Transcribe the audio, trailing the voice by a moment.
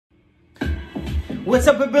What's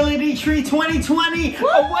up, Ability Tree 2020? Woo!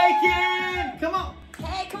 Awaken! Come on.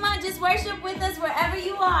 Hey, come on, just worship with us wherever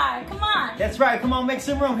you are. Come on. That's right. Come on, make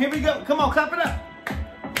some room. Here we go. Come on, clap it up.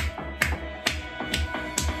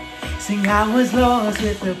 Sing, I was lost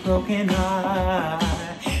with a broken heart.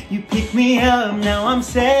 You picked me up, now I'm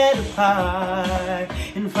set apart.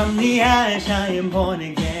 And from the ash I am born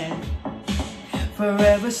again.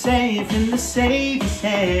 Forever safe in the Savior's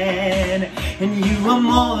hand. And you are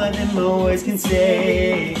more than my words can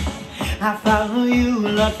say. I follow you,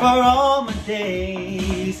 Lord, for all my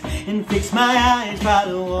days. And fix my eyes,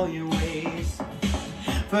 follow all your ways.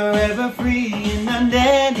 Forever free in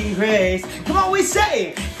unending grace. Come on, we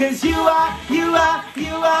say, 'cause you are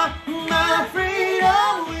my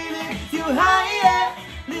freedom. We lift you higher,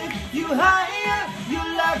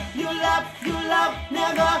 your love,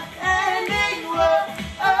 never ending.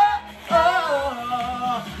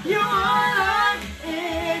 Oh, you are life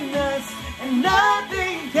in us, and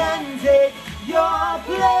nothing can take your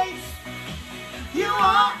place. You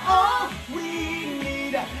are all we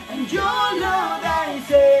need, and your love that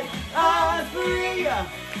set us free.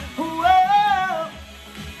 Whoa.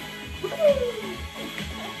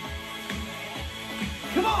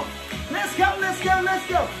 Come on, let's go.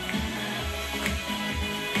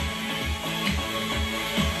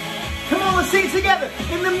 Come on, let's sing together.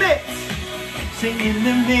 In the midst. Sing in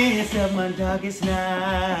the midst of my darkest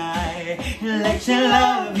night. Let your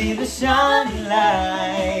love be the shining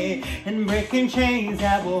light, and breaking chains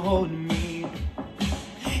that will hold me.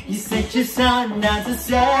 You sent your son down to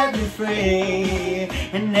set me free,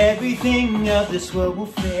 and everything of this world will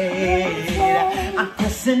fade. I'm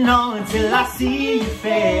pressing on till I see your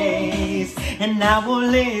face, and I will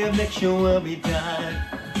live, let your will be done.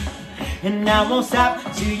 And I won't stop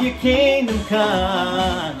till your kingdom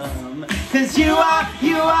come. 'Cause you are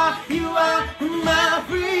my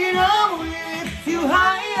freedom. We lift you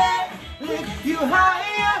higher,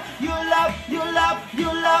 your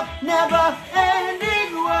love, never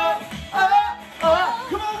ending. Oh,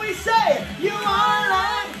 come on, we say, you are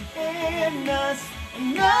life in us,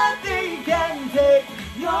 and nothing can take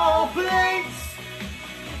your place.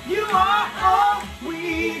 You are all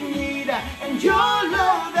we need, and your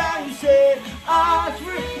love that set us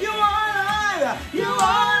free. You are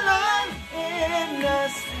life in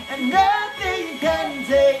us, and nothing can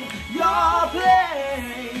take your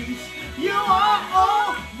place. You are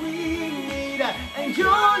all we need, and your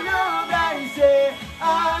love that set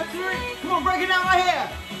us free. Come on, break it down right here.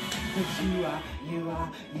 'Cause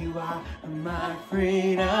you are my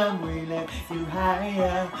freedom. We lift you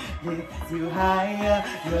higher,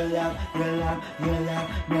 your love,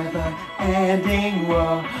 never ending.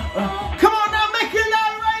 Whoa. Come on now, make it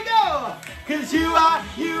loud, right go. 'Cause you are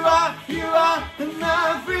my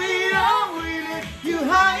freedom. We lift you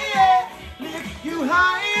higher,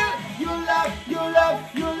 your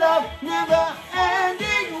love, never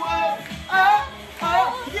ending. Whoa. Oh,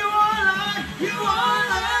 you are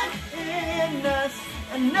life in us,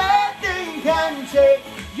 and nothing can take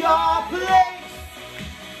your place.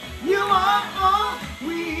 You are all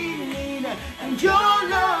we need, and your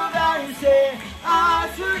love that set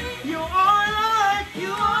us free. You are life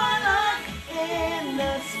in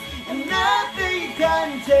us, and nothing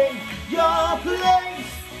can take your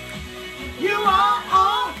place. You are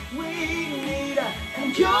all we need,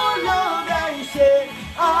 and your love that set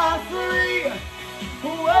us free.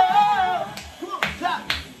 Whoa. Come on, clap.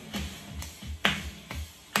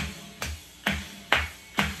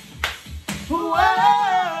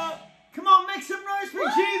 Whoa. Come on, make some noise for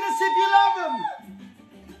Jesus if you love him.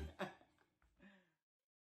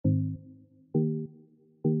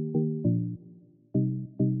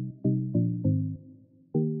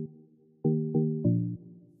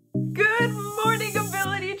 Good morning,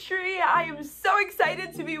 Ability Tree. I am so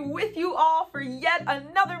excited to be with you all for yet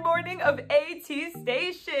another morning of AT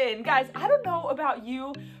Station. Guys, I don't know about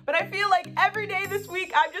you, but I feel like every day this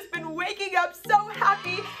week I've just been waking up so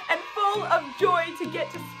happy and full of joy to get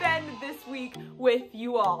to spend this week with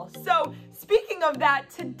you all. So speaking of that,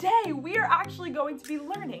 today we are actually going to be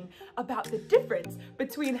learning about the difference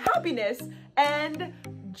between happiness and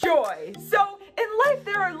joy. So in life,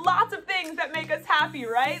 there are lots of things that make us happy,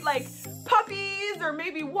 right? Like puppies, or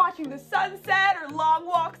maybe watching the sunset, or long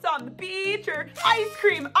walks on the beach, or ice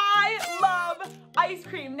cream. I love ice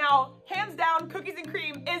cream. Now, hands down, cookies and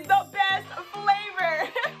cream is the best flavor.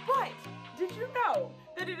 But did you know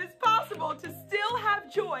that it is possible to still have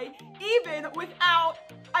joy even without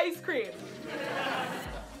ice cream?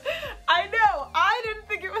 I know, I didn't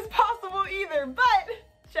think it was possible either, but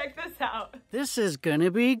check this out. This is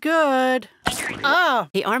gonna be good. Ah!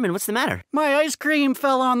 Hey, Armin, what's the matter? My ice cream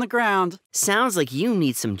fell on the ground. Sounds like you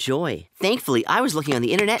need some joy. Thankfully, I was looking on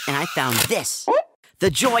the internet and I found this. The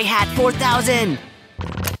Joy Hat 4000!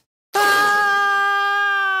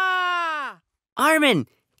 Ah! Armin,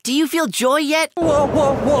 do you feel joy yet? Whoa,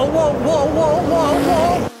 whoa, whoa, whoa, whoa, whoa, whoa,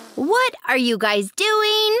 whoa! What are you guys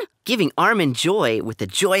doing? Giving Armin joy with the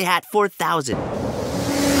Joy Hat 4000. Whoa.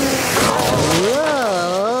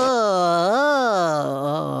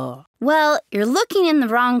 Well, you're looking in the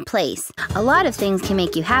wrong place. A lot of things can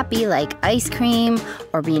make you happy, like ice cream,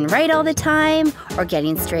 or being right all the time, or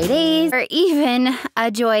getting straight A's, or even a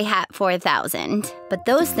Joy Hat 4000. But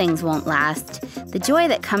those things won't last. The joy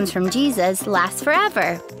that comes from Jesus lasts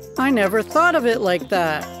forever. I never thought of it like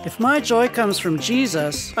that. If my joy comes from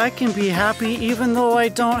Jesus, I can be happy even though I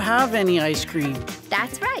don't have any ice cream.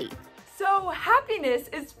 That's right. So happiness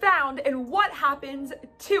is found in what happens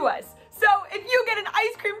to us. So if you get an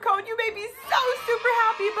ice cream cone, you may be so super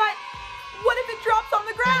happy, but what if it drops on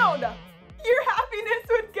the ground? Your happiness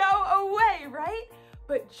would go away, right?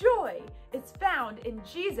 But joy is found in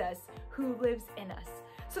Jesus who lives in us.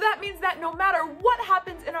 So that means that no matter what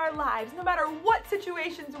happens in our lives, no matter what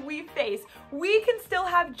situations we face, we can still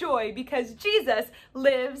have joy because Jesus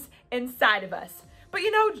lives inside of us. But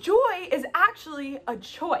you know, joy is actually a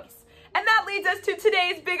choice. And that leads us to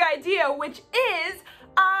today's big idea, which is,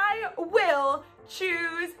 I will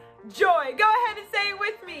choose joy. Go ahead and say it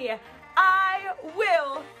with me. I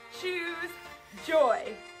will choose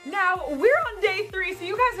joy. Now, we're on day 3, so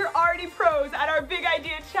you guys are already pros at our big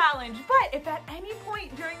idea challenge. But if at any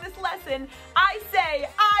point during this lesson, I say,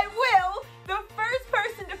 I will, the first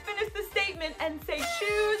person to finish the statement and say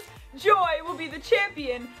choose joy will be the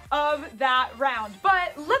champion of that round.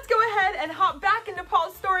 But let's go ahead and hop back into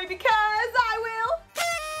Paul's story because I will.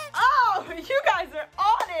 Oh, you guys are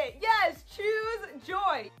on it. Yes, choose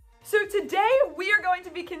joy. So today we are going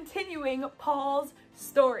to be continuing Paul's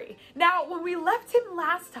story. Now, when we left him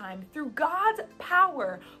last time, through God's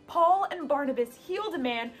power, Paul and Barnabas healed a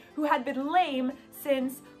man who had been lame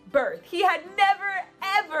since birth. He had never,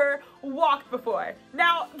 ever walked before.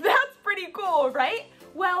 Now, that's pretty cool, right?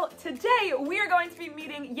 Well, today we are going to be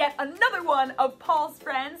meeting yet another one of Paul's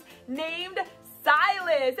friends named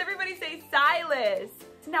Silas. Everybody say Silas.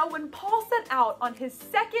 Now, when Paul set out on his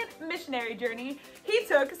second missionary journey, he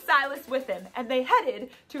took Silas with him, and they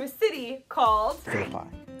headed to a city called Philippi.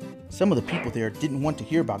 Some of the people there didn't want to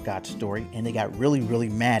hear about God's story, and they got really, really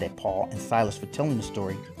mad at Paul and Silas for telling the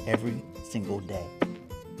story every single day.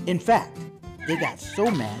 In fact, they got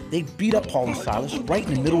so mad, they beat up Paul and Silas right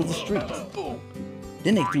in the middle of the street.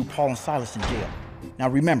 Then they threw Paul and Silas in jail. Now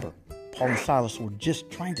remember, Paul and Silas were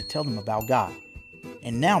just trying to tell them about God.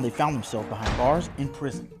 And now they found themselves behind bars in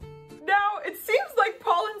prison. Now, it seems like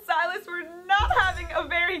Paul and Silas were not having a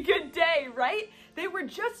very good day, right? They were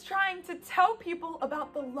just trying to tell people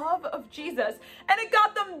about the love of Jesus, and it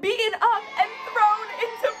got them beaten up and thrown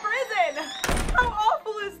into prison. How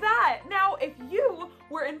awful is that? Now, if you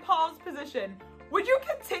were in Paul's position, would you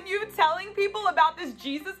continue telling people about this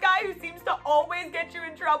Jesus guy who seems to always get you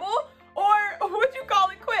in trouble? Or would you call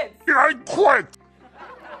it quits? I quit!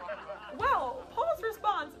 Well, Paul's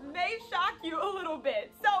response may shock you a little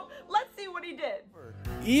bit, so let's see what he did.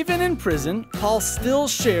 Even in prison, Paul still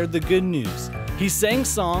shared the good news. He sang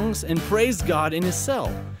songs and praised God in his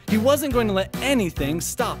cell. He wasn't going to let anything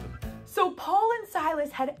stop him. So Paul and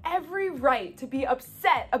Silas had every right to be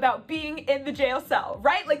upset about being in the jail cell,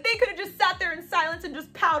 right? Like they could have just sat there in silence and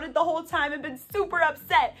just pouted the whole time and been super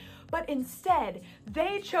upset. But instead,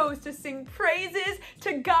 they chose to sing praises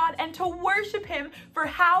to God and to worship him for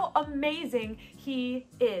how amazing he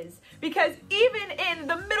is. Because even in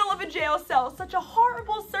the middle of a jail cell, such a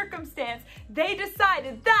horrible circumstance, they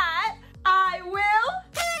decided that I will,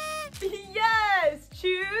 yes,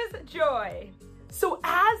 choose joy. So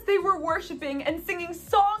as they were worshiping and singing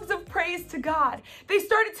songs of praise to God, they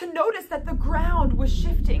started to notice that the ground was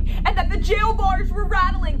shifting and that the jail bars were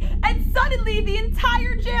rattling, and suddenly the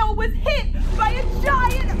entire jail was hit by a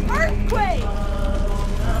giant earthquake.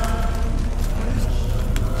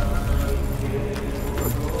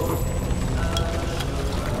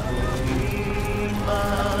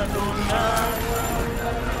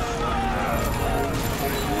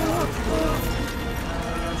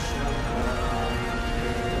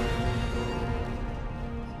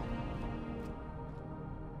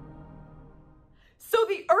 So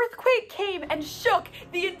the earthquake came and shook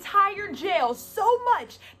the entire jail so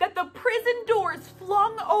much that the prison doors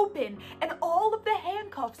flung open and all of the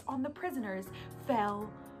handcuffs on the prisoners fell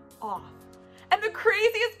off. And the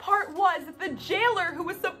craziest part was that the jailer who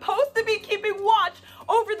was supposed to be keeping watch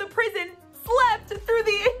over the prison slept through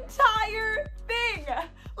the entire thing.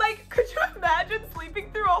 Like, could you imagine sleeping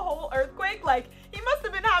through a whole earthquake? Like, he must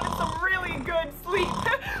have been having some really good sleep.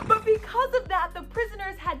 But because of that, the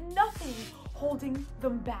prisoners had nothing holding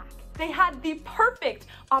them back. They had the perfect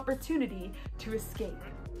opportunity to escape.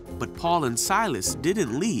 But Paul and Silas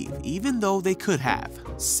didn't leave, even though they could have.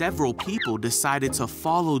 Several people decided to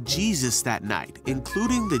follow Jesus that night,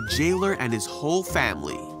 including the jailer and his whole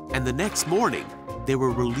family. And the next morning, they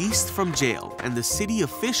were released from jail, and the city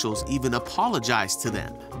officials even apologized to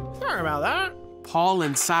them. Sorry about that. Paul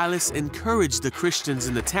and Silas encouraged the Christians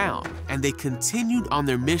in the town, and they continued on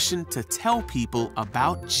their mission to tell people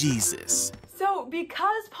about Jesus. So,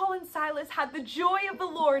 because Paul and Silas had the joy of the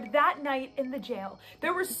Lord that night in the jail,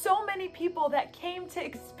 there were so many people that came to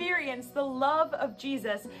experience the love of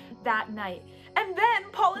Jesus that night. And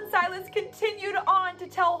then Paul and Silas continued on to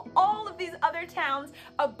tell all of these other towns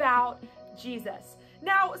about Jesus.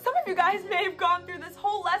 Now, some of you guys may have gone through this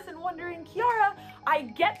whole lesson wondering, Kiara, I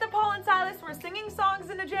get that Paul and Silas were singing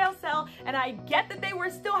songs in a jail cell, and I get that they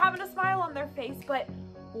were still having a smile on their face, but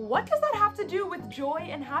what does that have to do with joy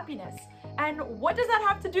and happiness? And what does that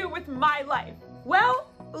have to do with my life? Well,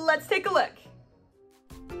 let's take a look.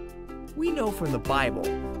 We know from the Bible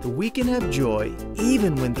that we can have joy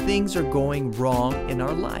even when things are going wrong in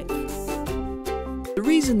our life. The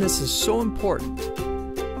reason this is so important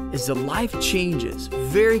is that life changes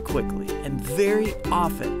very quickly and very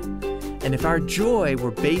often. And if our joy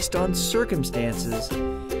were based on circumstances,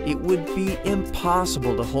 it would be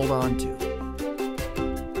impossible to hold on to.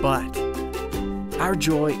 But our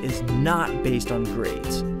joy is not based on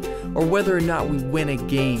grades, or whether or not we win a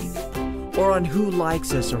game, or on who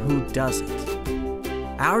likes us or who doesn't.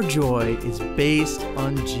 Our joy is based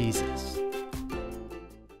on Jesus.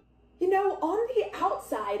 You know, on the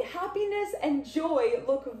outside, happiness and joy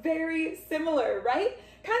look very similar, right?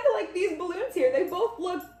 Kind of like these balloons here. They both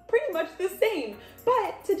look pretty much the same.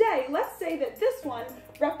 But today, let's say that this one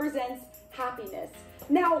represents happiness.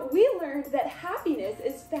 Now, we learned that happiness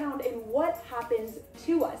is found in what happens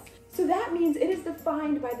to us. So that means it is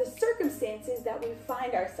defined by the circumstances that we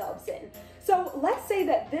find ourselves in. So let's say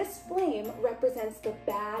that this flame represents the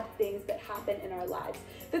bad things that happen in our lives,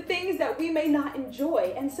 the things that we may not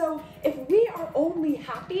enjoy. And so if we are only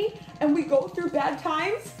happy and we go through bad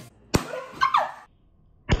times,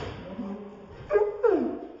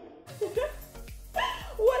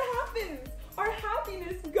 what happens? Our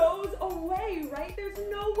happiness goes away, right? There's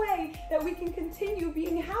no way that we can continue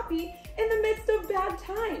being happy in the midst of bad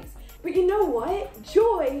times. But you know what?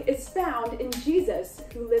 Joy is found in Jesus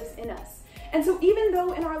who lives in us. And so even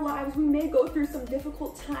though in our lives we may go through some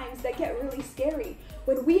difficult times that get really scary,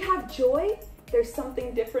 when we have joy, there's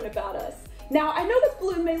something different about us. Now, I know this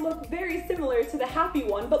balloon may look very similar to the happy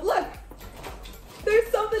one, but look, there's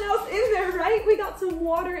something else in there, right? We got some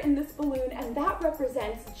water in this balloon, and that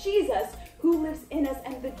represents Jesus who lives in us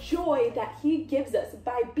and the joy that he gives us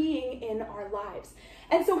by being in our lives.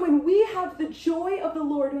 And so when we have the joy of the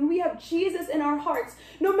Lord, when we have Jesus in our hearts,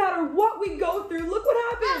 no matter what we go through, look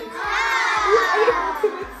what happens. We're able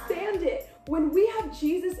to withstand it. When we have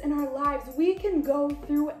Jesus in our lives, we can go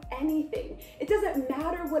through anything. It doesn't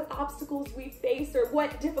matter what obstacles we face or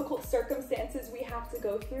what difficult circumstances we have to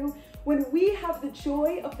go through. When we have the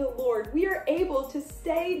joy of the Lord, we are able to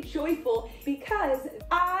stay joyful because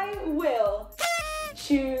I will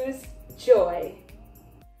choose joy.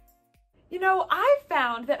 You know, I've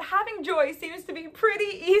found that having joy seems to be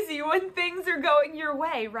pretty easy when things are going your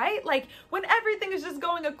way, right? Like when everything is just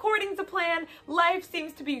going according to plan, life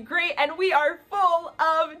seems to be great and we are full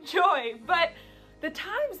of joy. But the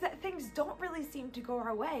times that things don't really seem to go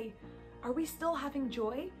our way, are we still having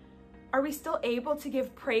joy? Are we still able to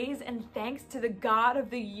give praise and thanks to the God of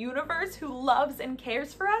the universe who loves and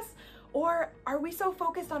cares for us? Or are we so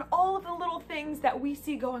focused on all of the little things that we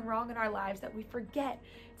see going wrong in our lives that we forget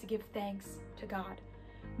to give thanks to God?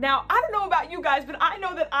 Now, I don't know about you guys, but I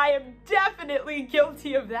know that I am definitely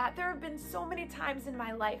guilty of that. There have been so many times in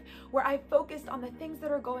my life where I focused on the things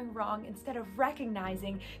that are going wrong instead of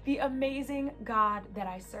recognizing the amazing God that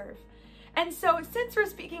I serve. And so since we're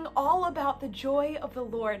speaking all about the joy of the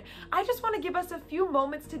Lord, I just want to give us a few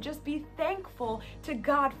moments to just be thankful to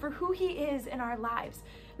God for who he is in our lives.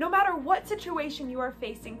 No matter what situation you are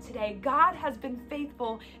facing today, God has been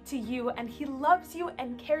faithful to you and he loves you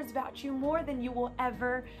and cares about you more than you will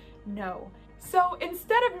ever know. So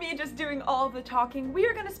instead of me just doing all of the talking, we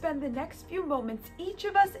are going to spend the next few moments, each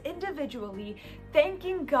of us individually,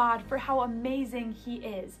 thanking God for how amazing He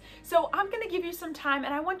is. So I'm going to give you some time,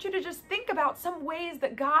 and I want you to just think about some ways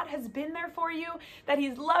that God has been there for you, that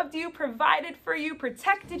He's loved you, provided for you,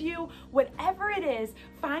 protected you. Whatever it is,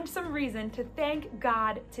 find some reason to thank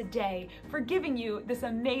God today for giving you this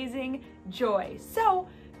amazing joy. So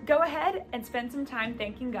go ahead and spend some time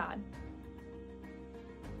thanking God.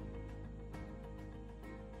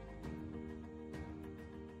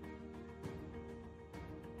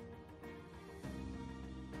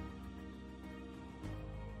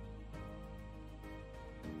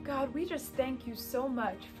 God, we just thank you so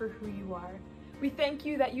much for who you are. We thank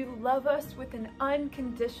you that you love us with an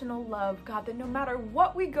unconditional love, God, that no matter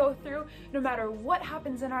what we go through, no matter what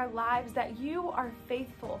happens in our lives, that you are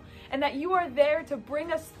faithful and that you are there to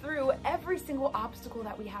bring us through every single obstacle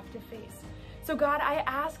that we have to face. So God, I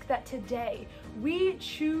ask that today we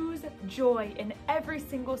choose joy in every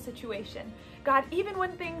single situation. God, even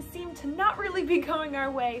when things seem to not really be going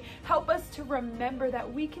our way, help us to remember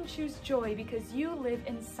that we can choose joy because you live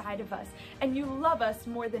inside of us and you love us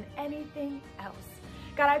more than anything else.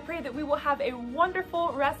 God, I pray that we will have a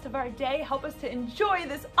wonderful rest of our day. Help us to enjoy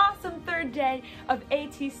this awesome third day of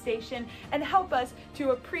AT Station and help us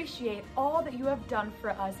to appreciate all that you have done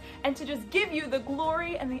for us and to just give you the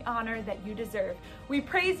glory and the honor that you deserve. We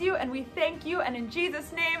praise you and we thank you, and in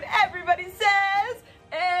Jesus' name, everybody says,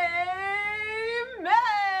 amen.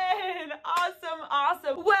 Awesome,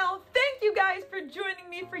 awesome. Well, thank you guys for joining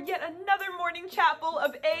me for yet another morning chapel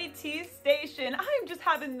of AT Station. I'm just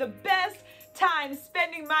having the best time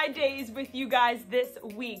spending my days with you guys this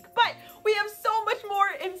week. But we have so much more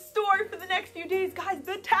in store for the next few days. Guys,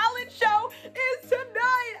 the talent show is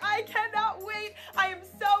tonight. I cannot wait. I am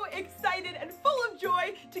so excited and full of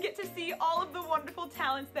joy to get to see all of the wonderful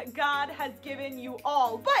talents that God has given you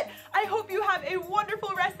all. But I hope you have a wonderful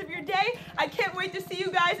rest of your day. I can't wait to see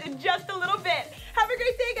you guys in just a little bit. Have a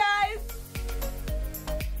great day, guys.